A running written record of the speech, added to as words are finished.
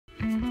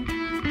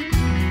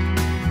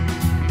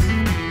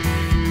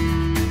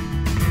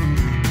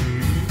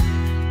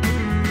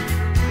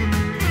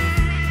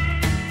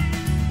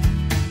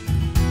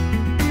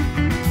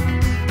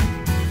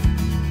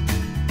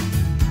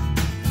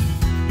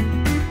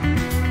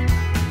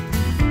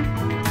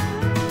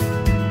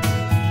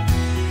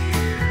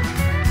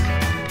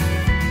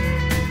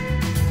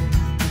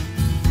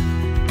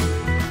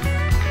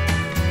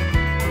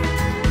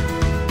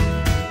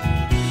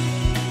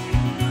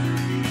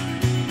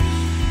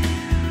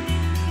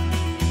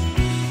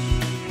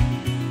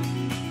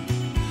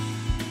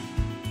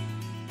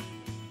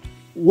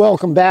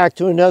Welcome back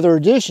to another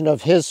edition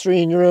of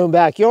History in Your Own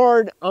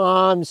Backyard.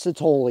 I'm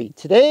Satoli.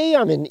 Today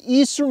I'm in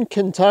eastern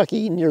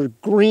Kentucky near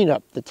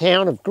Greenup, the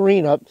town of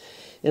Greenup,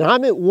 and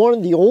I'm at one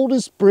of the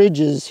oldest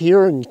bridges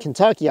here in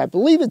Kentucky. I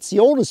believe it's the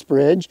oldest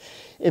bridge,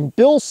 and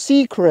Bill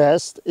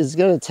Seacrest is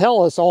going to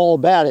tell us all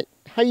about it.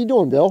 How you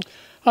doing, Bill?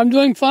 I'm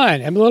doing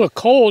fine. I'm a little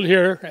cold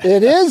here.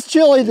 It is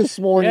chilly this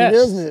morning, yes,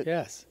 isn't it?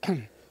 Yes.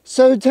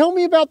 So tell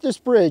me about this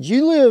bridge.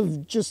 You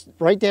live just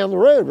right down the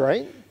road,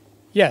 right?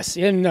 Yes,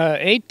 in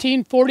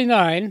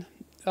 1849,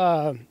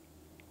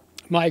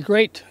 my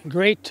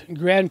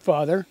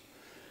great-great-grandfather,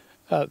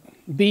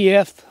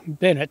 B.F.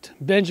 Bennett,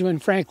 Benjamin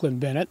Franklin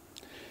Bennett,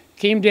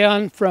 came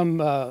down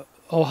from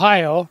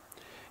Ohio,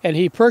 and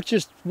he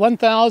purchased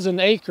 1,000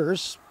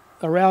 acres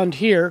around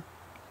here.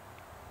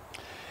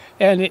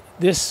 And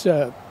this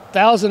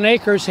 1,000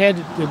 acres had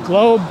the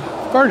globe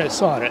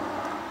furnace on it,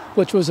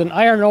 which was an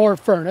iron ore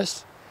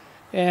furnace,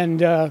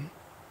 and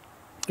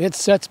it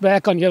sets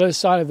back on the other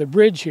side of the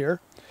bridge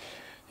here.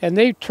 And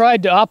they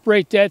tried to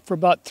operate that for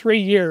about 3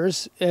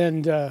 years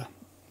and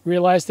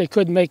realized they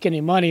couldn't make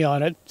any money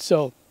on it.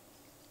 So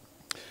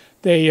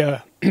they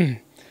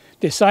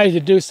decided to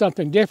do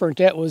something different.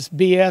 That was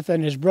B.F.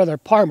 and his brother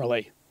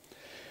Parmalee.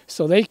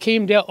 So they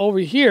came down over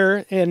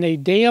here and they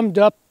dammed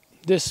up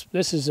this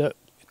is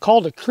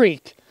called a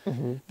creek,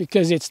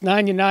 because it's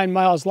 99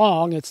 miles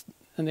long.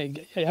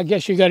 I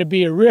guess you got to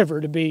be a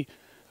river to be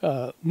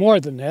more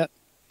than that.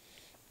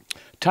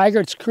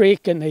 Tygarts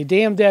Creek, and they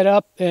dammed that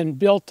up and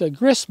built a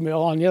grist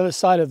mill on the other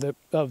side of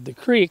the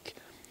creek.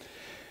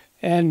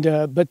 And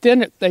but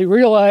then they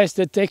realized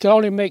that they could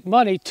only make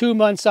money 2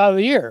 months out of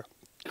the year,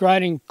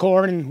 grinding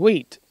corn and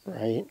wheat.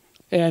 Right.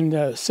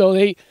 And so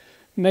they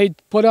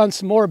put on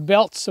some more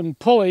belts and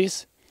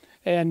pulleys,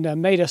 and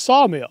made a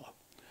sawmill.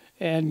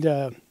 And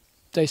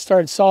they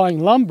started sawing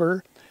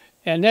lumber,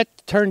 and that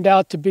turned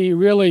out to be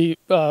really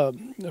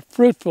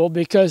fruitful,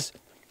 because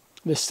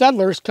the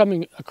settlers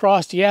coming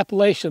across the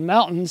Appalachian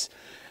Mountains,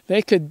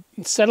 they could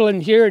settle in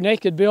here and they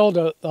could build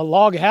a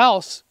log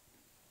house,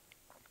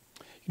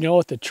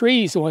 with the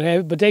trees and what have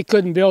you, but they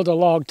couldn't build a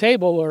log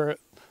table or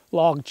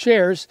log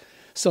chairs,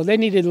 so they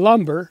needed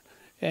lumber.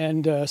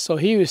 And so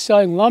he was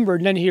selling lumber,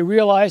 and then he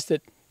realized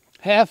that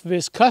half of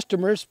his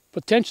customers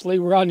potentially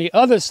were on the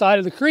other side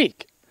of the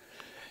creek.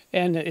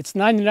 And it's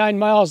 99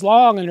 miles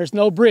long, and there's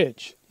no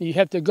bridge. You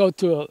have to go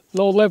to a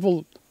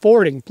low-level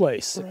fording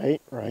place.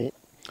 Right, right.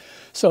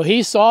 So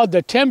he sawed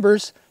the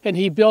timbers, and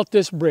he built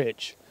this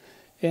bridge.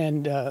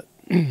 And the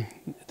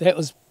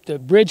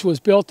bridge was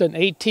built in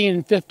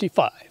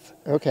 1855.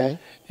 Okay.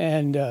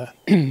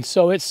 And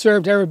so it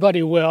served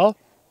everybody well.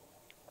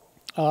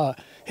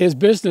 His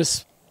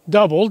business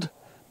doubled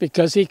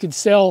because he could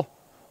sell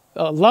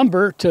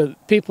lumber to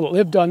people that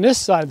lived on this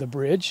side of the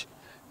bridge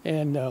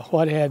and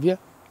what have you.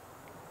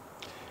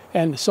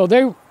 And so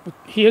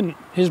he and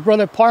his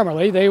brother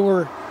Parmalee, they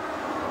were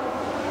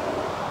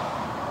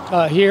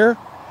here.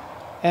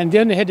 And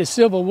then they had the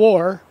Civil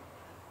War,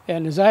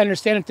 and as I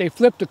understand it, they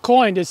flipped a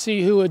coin to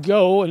see who would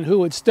go and who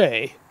would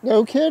stay.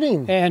 No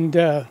kidding.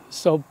 And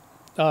so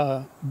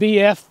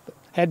B.F.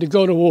 had to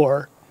go to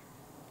war,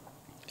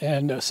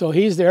 and so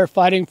he's there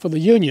fighting for the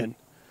Union.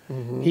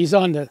 He's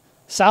on the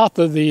south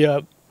of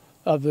the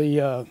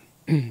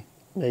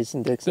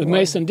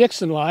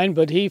Mason-Dixon line,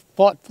 but he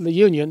fought for the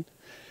Union.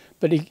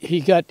 But he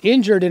got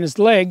injured in his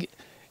leg.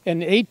 In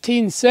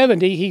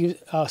 1870,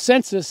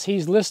 census,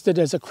 he's listed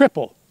as a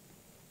cripple.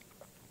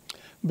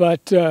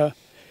 But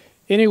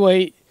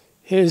anyway,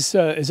 as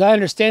I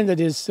understand it,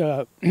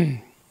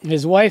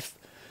 his wife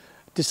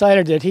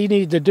decided that he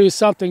needed to do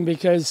something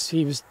because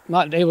he was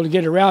not able to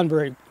get around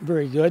very,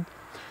 very good.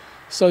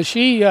 So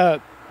she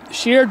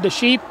sheared the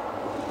sheep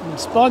and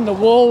spun the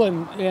wool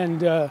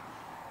and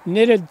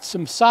knitted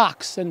some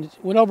socks, and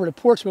went over to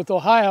Portsmouth,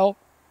 Ohio,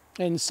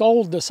 and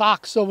sold the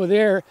socks over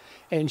there.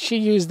 And she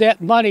used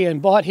that money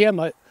and bought him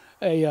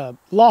a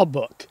law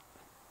book.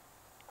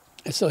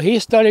 And so he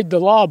studied the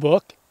law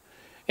book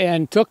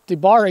and took the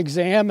bar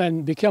exam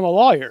and became a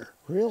lawyer.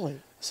 Really?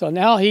 So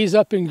now he's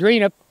up in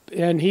Greenup,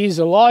 and he's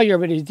a lawyer,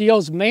 but he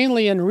deals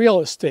mainly in real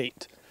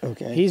estate.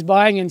 Okay. He's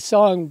buying and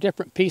selling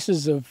different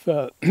pieces of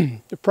the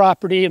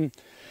property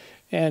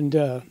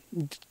and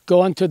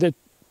going to the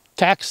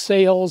tax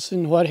sales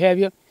and what have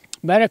you.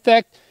 Matter of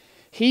fact,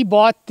 he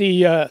bought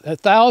the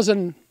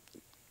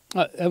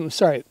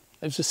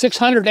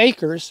 600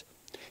 acres.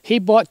 He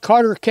bought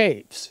Carter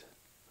Caves.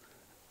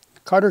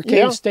 Carter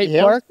Cave State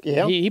Park.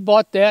 Yeah. He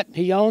bought that.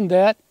 He owned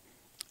that,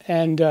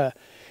 and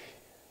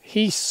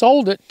he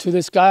sold it to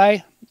this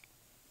guy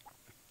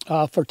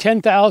for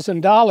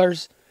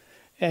 $10,000.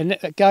 And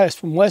that guy is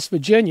from West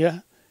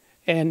Virginia.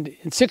 And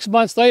 6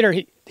 months later,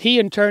 he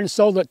in turn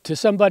sold it to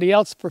somebody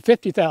else for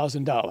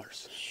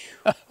 $50,000.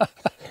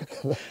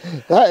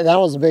 that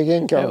was a big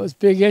income. That was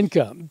big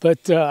income.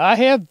 But I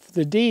have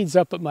the deeds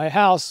up at my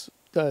house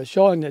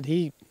showing that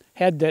he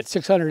had that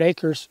 600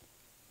 acres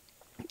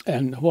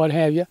and what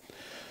have you.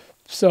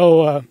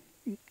 So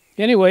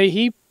anyway,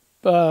 he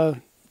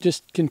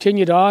just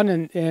continued on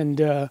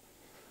and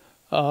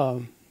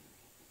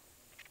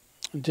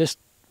just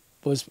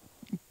was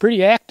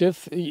pretty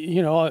active,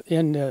 you know,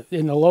 in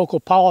the local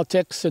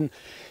politics, and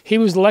he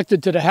was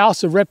elected to the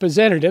House of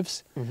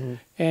Representatives,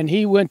 and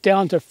he went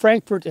down to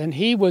Frankfort, and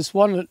he was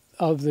one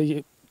of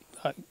the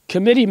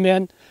committee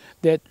men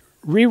that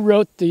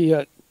rewrote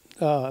the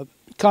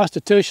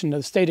Constitution of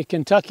the state of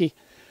Kentucky.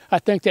 I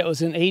think that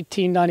was in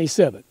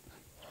 1897,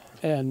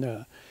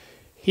 and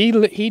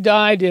he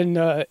died in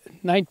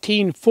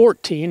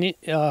 1914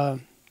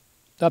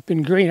 up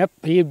in Greenup.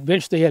 He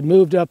eventually had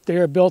moved up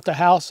there, built a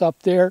house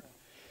up there.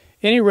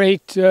 Any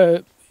rate,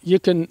 you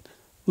can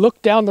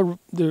look down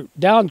the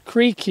down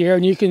creek here,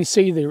 and you can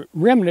see the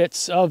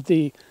remnants of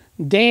the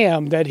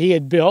dam that he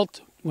had built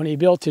when he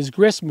built his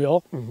grist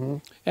mill,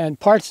 and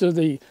parts of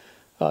the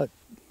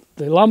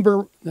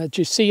lumber that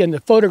you see in the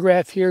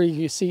photograph here.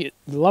 You see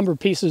the lumber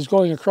pieces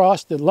going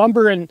across. The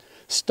lumber and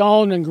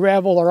stone and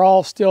gravel are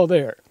all still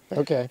there.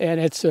 Okay.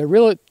 And it's a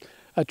really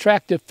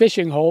attractive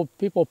fishing hole.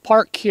 People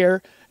park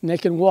here, and they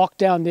can walk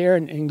down there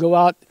and go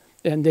out,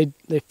 and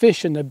they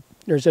fish in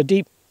there's a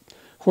deep,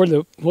 where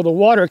the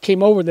water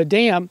came over the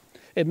dam,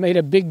 it made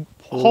a big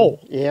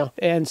hole. Yeah.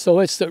 And so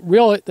that's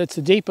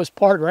the deepest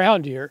part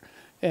around here.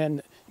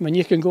 And I mean,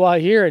 you can go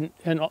out here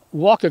and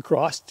walk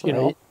across, you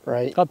know,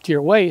 up to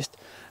your waist,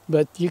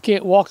 but you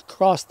can't walk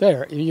across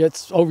there.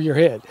 It's over your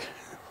head.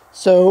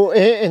 So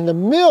in the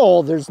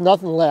mill, there's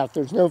nothing left.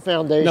 There's no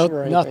foundation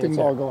or anything. Nothing it's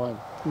there. all gone.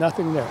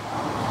 Nothing there.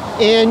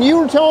 And you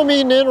were telling me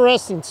an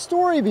interesting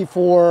story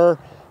before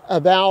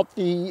about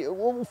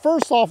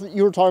first off,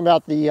 you were talking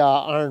about the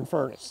iron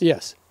furnace.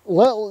 Yes.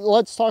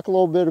 Let's talk a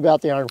little bit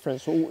about the iron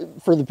furnace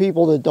for the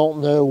people that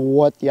don't know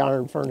what the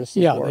iron furnace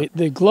is. Yeah,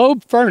 the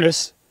globe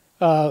furnace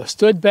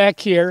stood back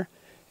here,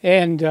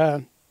 and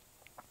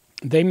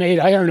they made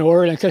iron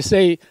ore. And like I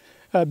say,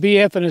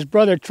 BF and his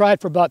brother tried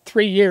for about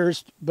 3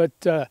 years, but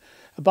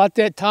about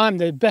that time,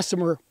 the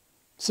Bessemer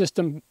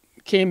system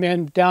came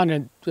in down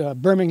in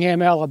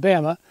Birmingham,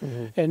 Alabama,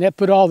 and that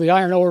put all the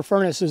iron ore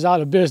furnaces out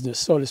of business,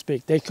 so to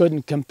speak. They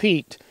couldn't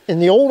compete.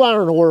 And the old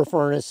iron ore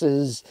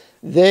furnaces,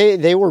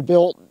 they were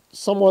built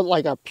somewhat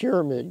like a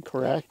pyramid,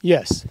 correct?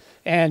 Yes,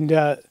 and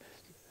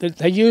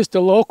they used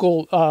the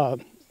local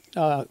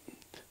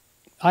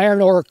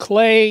iron ore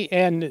clay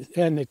and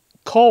the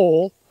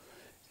coal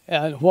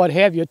and what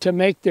have you to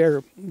make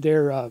their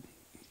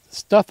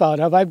stuff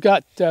out of. I've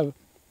got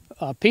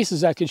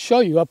pieces I could show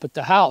you up at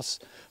the house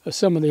of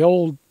some of the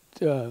old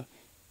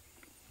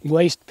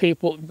waste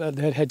people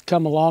that had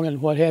come along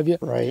and what have you.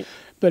 Right.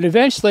 But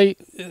eventually,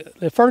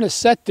 the furnace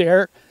sat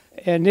there,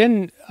 and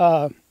then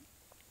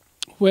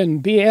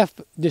when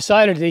BF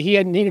decided that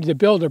he needed to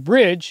build a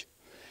bridge,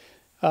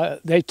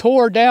 they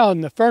tore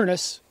down the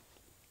furnace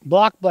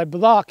block by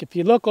block. If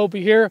you look over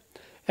here,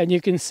 and you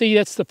can see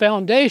that's the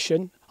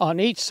foundation on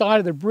each side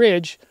of the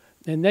bridge,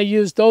 and they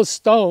used those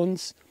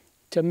stones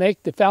to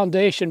make the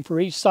foundation for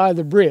each side of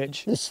the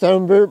bridge. The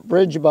stone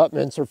bridge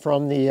abutments are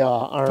from the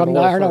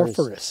iron ore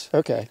furnace.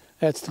 Okay.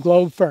 That's the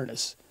globe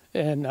furnace.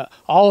 And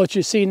all that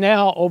you see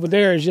now over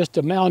there is just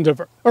a mound of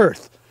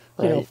earth,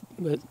 you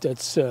know,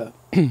 that's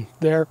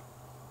there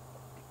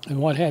and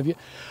what have you.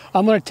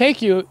 I'm going to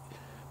take you,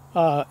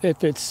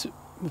 if it's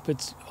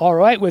all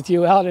right with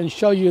you, out and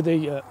show you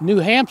the New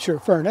Hampshire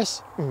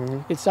furnace.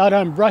 It's out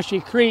on Brushy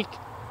Creek,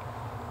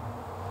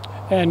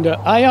 and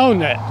I own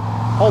that.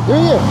 Oh, do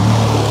you?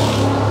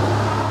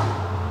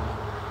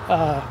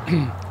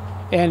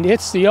 And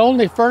it's the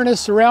only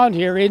furnace around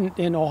here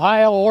in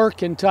Ohio or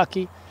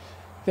Kentucky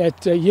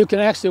that you can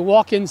actually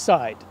walk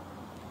inside.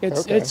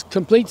 It's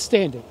complete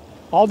standing.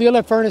 All the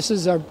other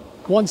furnaces are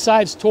one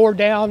side's tore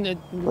down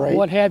and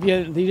what have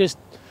you.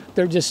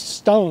 They're just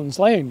stones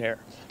laying there.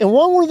 And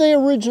when were they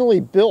originally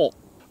built?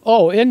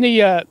 Oh, in the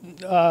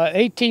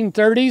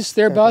 1830s,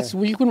 thereabouts.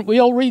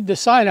 We'll read the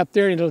sign up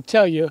there, and it'll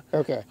tell you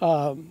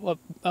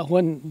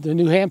when the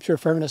New Hampshire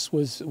furnace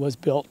was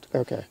built.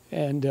 Okay.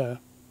 And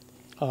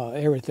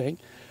everything.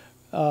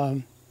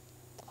 And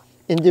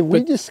did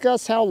we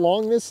discuss how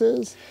long this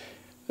is?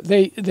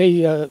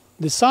 The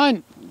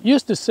sign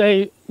used to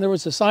say, there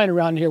was a sign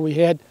around here we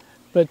had,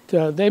 but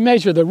they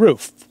measure the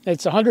roof.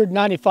 It's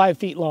 195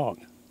 feet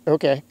long.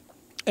 Okay.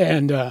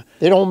 And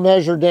they don't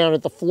measure down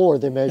at the floor,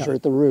 they measure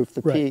at the roof,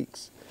 the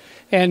peaks.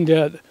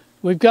 And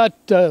we've got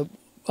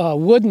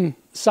wooden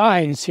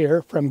signs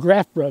here from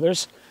Graff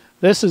Brothers.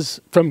 This is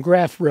from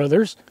Graff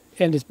Brothers,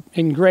 and it's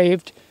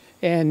engraved,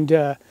 and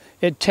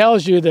it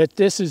tells you that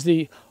this is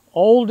the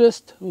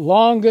oldest,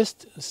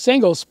 longest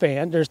single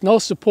span. There's no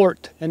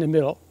support in the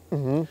middle.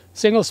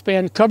 Single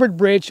span covered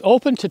bridge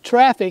open to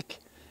traffic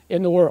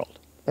in the world.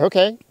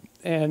 Okay.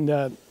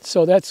 And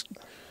so that's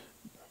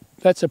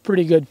a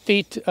pretty good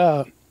feat.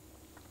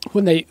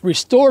 When they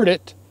restored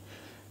it,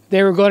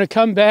 they were going to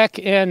come back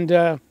and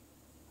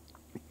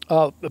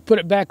put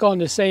it back on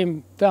the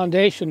same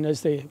foundation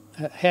as they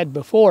had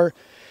before.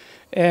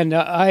 And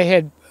I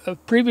had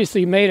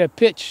previously made a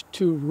pitch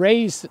to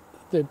raise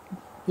the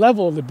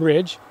level of the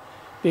bridge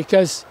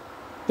because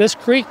this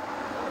creek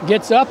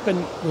gets up and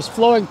was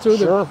flowing through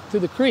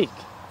the creek.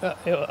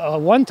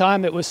 One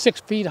time it was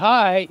 6 feet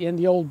high in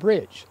the old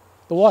bridge,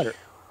 the water.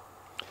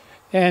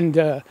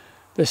 And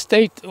the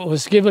state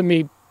was giving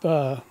me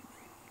the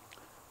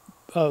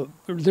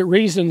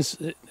reasons.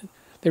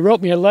 They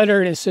wrote me a letter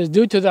and it says,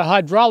 due to the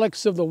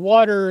hydraulics of the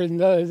water and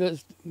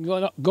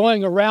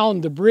going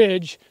around the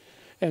bridge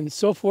and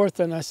so forth.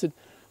 And I said,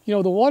 you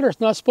know, the water's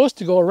not supposed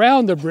to go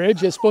around the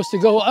bridge. It's supposed to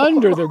go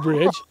under the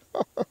bridge.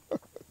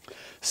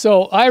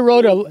 So I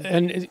wrote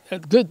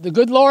the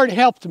good Lord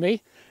helped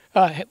me.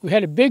 We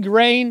had a big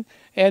rain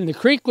and the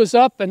creek was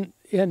up and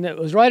it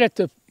was right at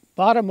the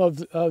bottom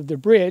of the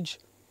bridge.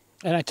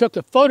 And I took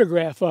a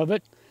photograph of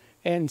it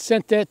and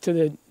sent that to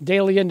the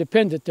Daily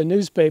Independent, the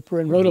newspaper,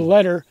 and wrote a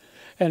letter.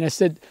 And I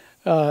said,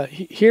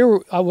 here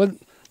I would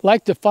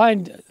like to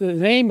find the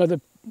name of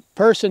the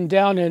person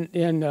down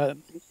in the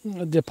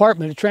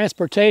Department of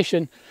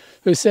Transportation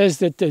who says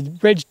that the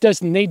bridge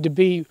doesn't need to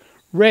be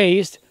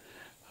raised.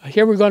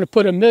 Here we're going to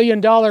put $1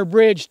 million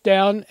bridge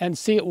down and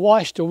see it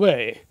washed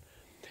away.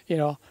 You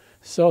know,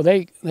 so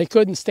they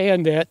couldn't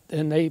stand that,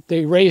 and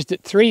they raised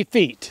it 3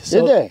 feet.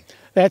 So did they?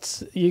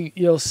 That's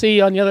you'll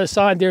see on the other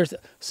side. There's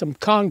some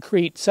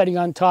concrete sitting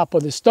on top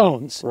of the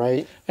stones.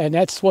 Right. And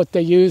that's what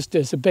they used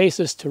as a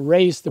basis to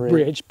raise the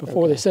bridge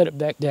before they set it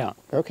back down.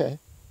 Okay.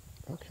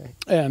 Okay.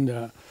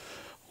 And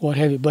what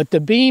have you? But the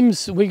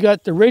beams, we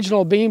got the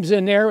original beams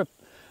in there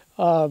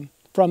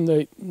from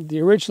the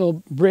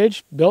original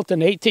bridge built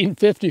in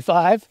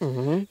 1855,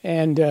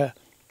 and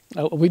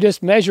we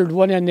just measured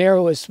one in there.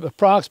 It was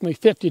approximately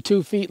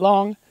 52 feet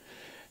long,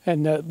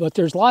 and but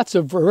there's lots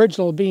of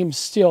original beams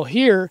still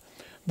here.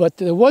 But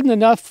there wasn't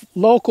enough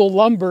local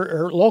lumber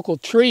or local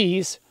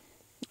trees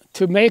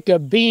to make a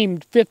beam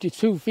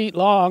 52 feet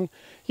long,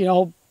 you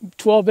know,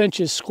 12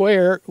 inches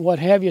square, what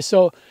have you.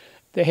 So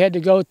they had to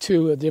go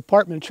to the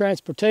Department of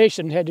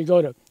Transportation, had to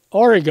go to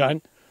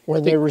Oregon.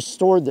 When they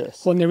restored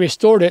this. When they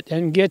restored it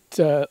and get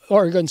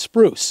Oregon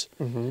spruce.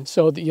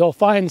 So that you'll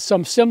find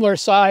some similar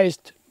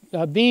sized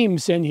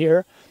beams in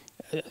here,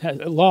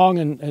 long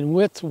and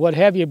width, what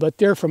have you, but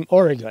they're from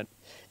Oregon.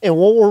 And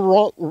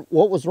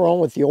what was wrong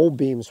with the old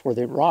beams? Were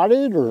they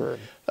rotted or?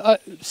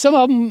 Some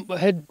of them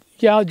had,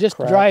 just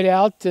dried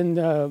out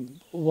and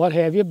what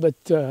have you, but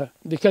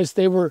because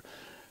they were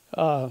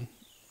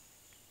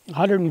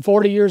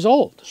 140 years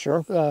old.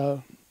 Sure.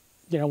 You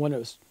know, when it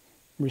was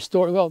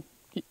restored, well,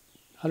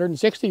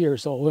 160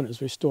 years old when it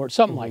was restored,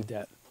 something like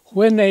that.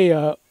 When they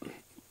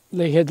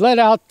had let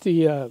out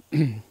the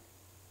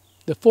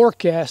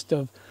forecast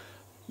of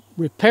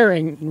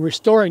repairing and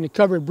restoring the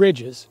covered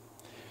bridges,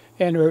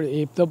 and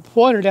they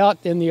pointed out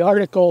in the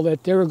article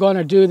that they were going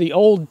to do the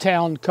Old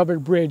Town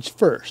Covered Bridge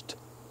first.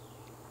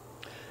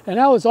 And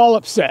I was all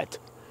upset.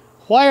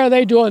 Why are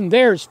they doing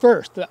theirs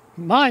first?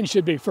 Mine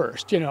should be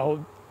first, you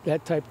know,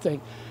 that type of thing.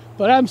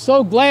 But I'm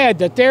so glad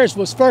that theirs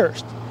was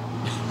first.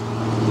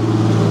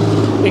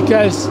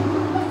 Because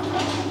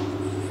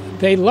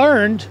they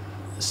learned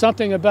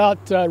something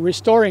about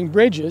restoring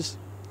bridges.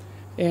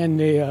 And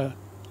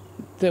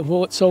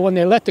so when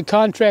they let the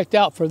contract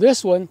out for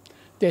this one,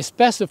 they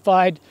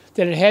specified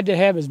that it had to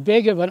have as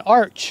big of an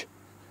arch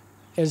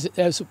as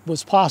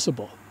was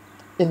possible.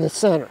 In the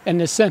center. In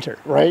the center.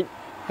 Right.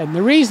 And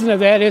the reason of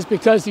that is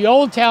because the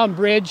Old Town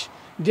Bridge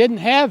didn't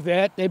have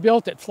that. They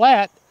built it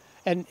flat,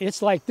 and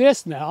it's like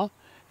this now,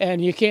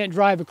 and you can't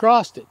drive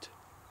across it.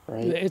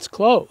 Right. It's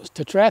closed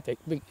to traffic.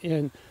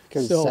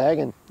 Because it's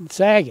sagging. It's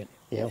sagging.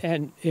 Yeah.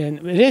 And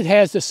it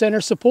has the center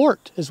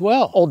support as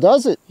well. Oh,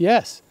 does it?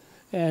 Yes.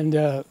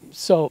 And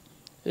so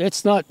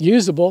it's not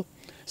usable.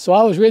 So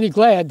I was really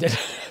glad that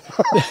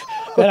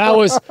that I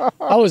was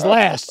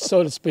last,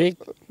 so to speak,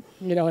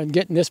 you know, in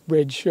getting this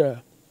bridge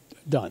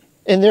done.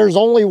 And there's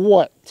only,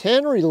 what,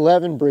 10 or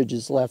 11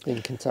 bridges left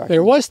in Kentucky?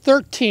 There was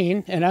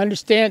 13, and I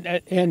understand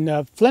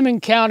in Fleming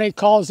County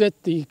calls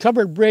it the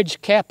covered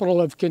bridge capital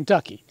of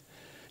Kentucky,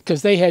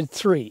 because they had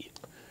 3.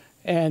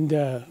 And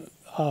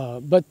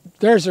but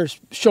theirs are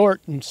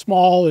short and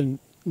small and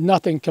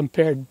nothing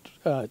compared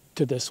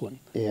to this one.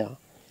 Yeah.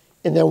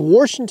 And then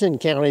Washington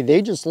County,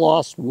 they just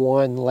lost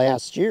one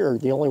last year,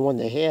 the only one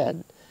they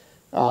had.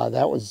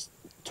 That was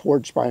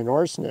torched by an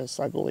arsonist,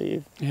 I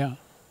believe. Yeah.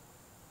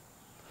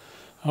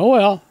 Oh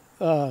well,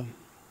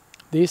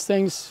 these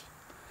things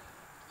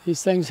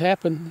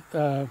happen.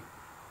 Yeah.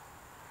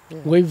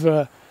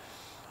 We've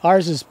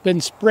ours has been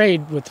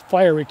sprayed with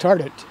fire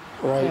retardant,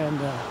 right, and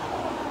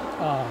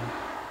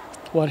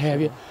what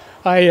have you.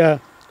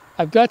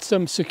 I've got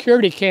some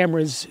security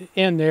cameras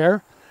in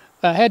there.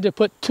 I had to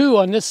put 2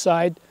 on this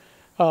side.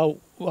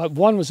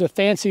 One was a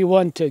fancy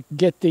one to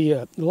get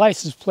the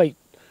license plate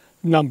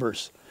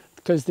numbers,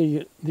 because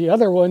the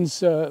other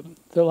ones,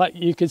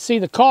 you could see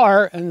the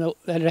car and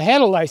it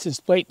had a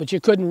license plate, but you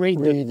couldn't read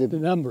the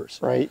numbers.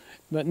 Right.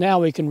 But now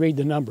we can read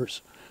the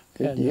numbers.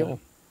 Good deal.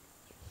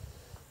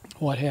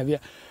 What have you.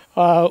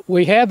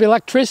 We have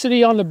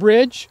electricity on the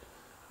bridge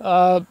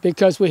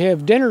because we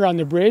have dinner on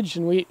the bridge,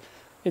 and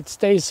it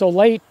stays so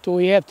late,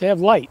 we have to have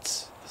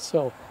lights.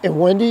 So. And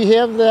when do you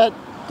have that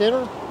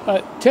dinner?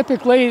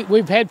 Typically,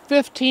 we've had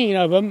 15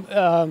 of them,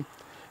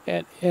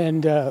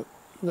 and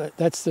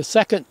that's the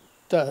second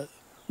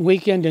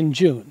weekend in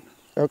June.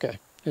 Okay.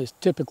 Is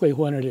typically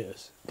when it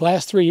is.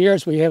 last 3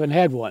 years we haven't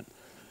had one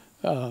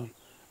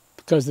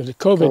because of the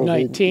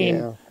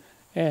COVID-19.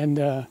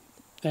 Yeah.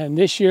 And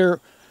this year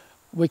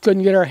we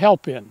couldn't get our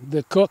help in.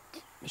 The cook,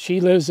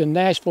 she lives in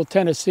Nashville,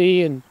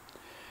 Tennessee,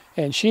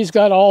 and she's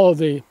got all of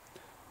the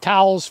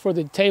towels for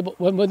the table.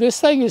 Well, this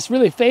thing is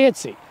really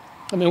fancy.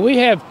 I mean, we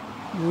have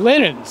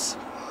linens,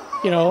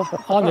 you know,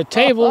 on the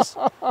tables,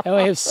 and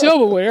we have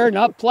silverware,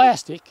 not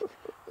plastic.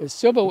 It's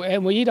silverware,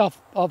 and we eat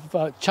off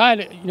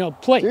china, you know,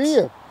 plates. Do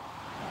you?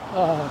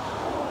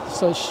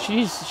 So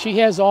she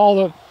has all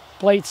the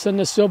plates and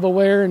the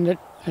silverware and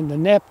the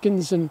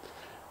napkins and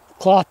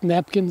cloth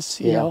napkins,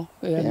 you know,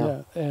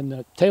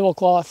 and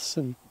tablecloths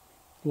and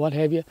what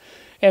have you.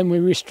 And we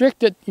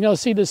restrict it, you know,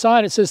 see the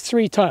sign, it says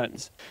 3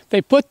 tons.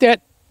 They put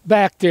that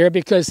back there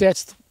because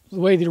that's the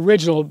way the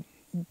original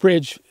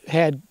bridge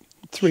had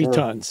 3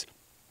 tons.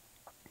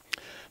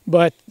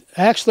 But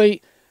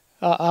actually,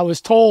 I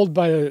was told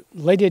by a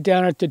lady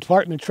down at the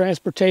Department of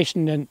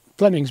Transportation in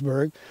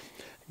Flemingsburg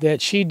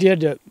that she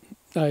did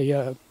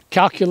a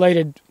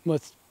calculated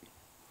with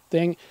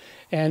thing,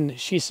 and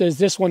she says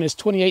this one is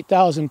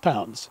 28,000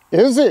 pounds.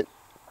 Is it?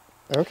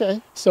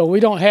 Okay. So we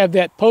don't have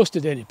that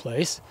posted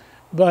anyplace,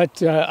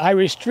 but I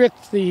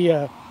restrict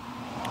the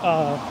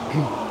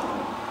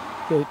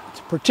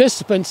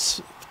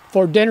participants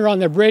for dinner on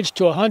the bridge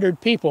to 100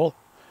 people,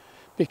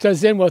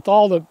 because then with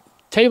all the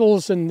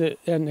tables and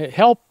the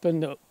help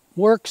and the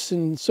works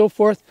and so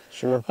forth,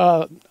 sure,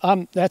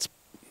 that's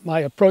my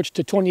approach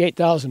to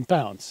 28,000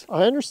 pounds.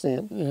 I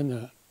understand.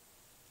 And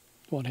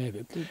what have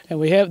you. And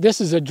we have, this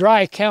is a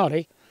dry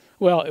county.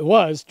 Well, it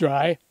was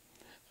dry.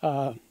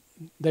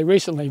 They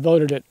recently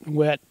voted it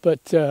wet,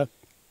 but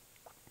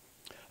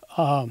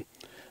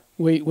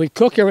we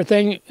cook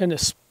everything in a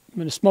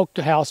smoked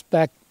house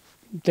back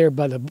there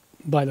by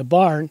the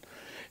barn,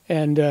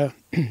 and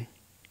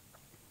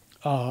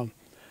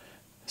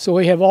so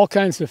we have all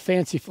kinds of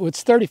fancy food.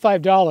 It's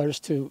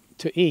 $35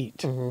 to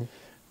eat,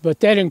 but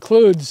that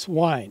includes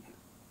wine.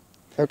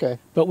 Okay.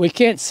 But we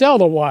can't sell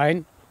the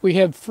wine. We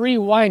have free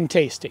wine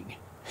tasting.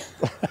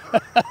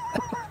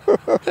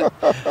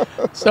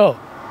 So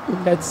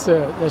that's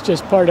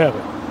just part of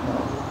it.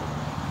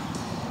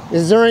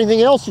 Is there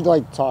anything else you'd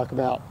like to talk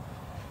about?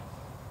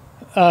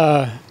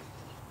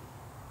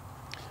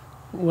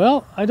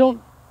 Well, I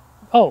don't.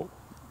 Oh,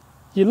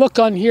 you look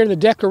on here, the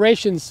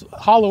decorations,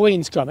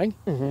 Halloween's coming,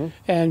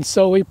 and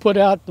so we put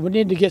out, we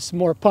need to get some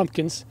more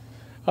pumpkins.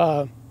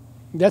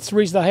 That's the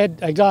reason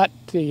I got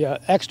the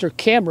extra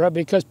camera,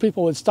 because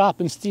people would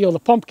stop and steal the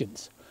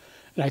pumpkins.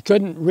 And I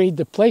couldn't read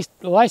the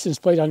license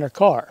plate on their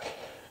car.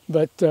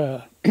 But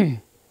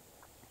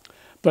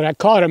but I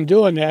caught them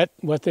doing that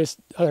with this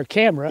other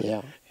camera.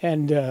 Yeah.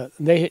 And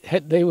they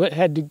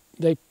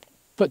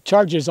put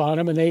charges on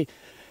them, and they,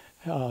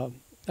 I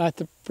have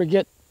to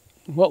forget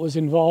what was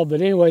involved,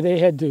 but anyway, they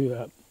had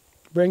to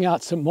bring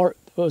out some more.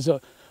 It was a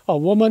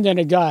woman and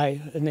a guy,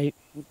 and they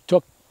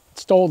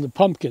stole the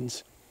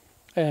pumpkins,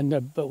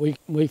 and but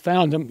we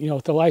found them, you know,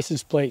 with the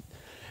license plate,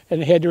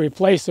 and they had to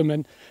replace them,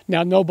 and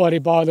now nobody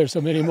bothers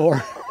them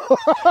anymore.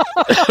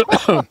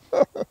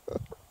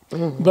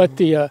 But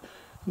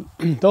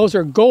those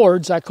are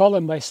gourds. I call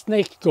them my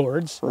snake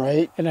gourds.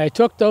 Right. And I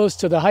took those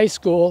to the high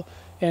school,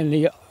 and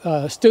the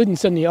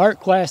students in the art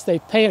class, they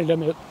painted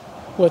them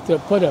with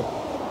put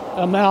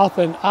a mouth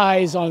and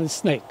eyes on the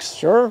snakes.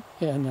 Sure.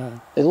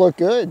 And they look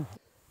good.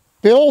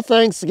 Bill,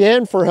 thanks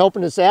again for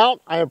helping us out.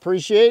 I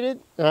appreciate it.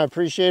 And I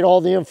appreciate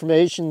all the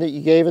information that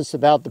you gave us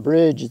about the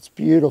bridge. It's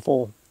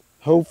beautiful.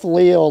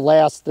 Hopefully it'll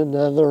last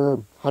another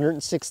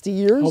 160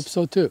 years. Hope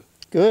so too.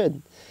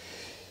 Good.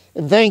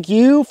 And thank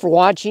you for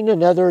watching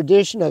another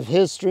edition of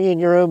History in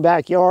Your Own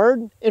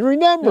Backyard. And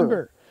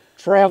remember,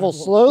 travel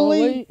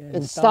slowly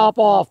and stop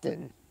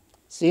often.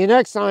 See you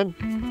next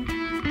time.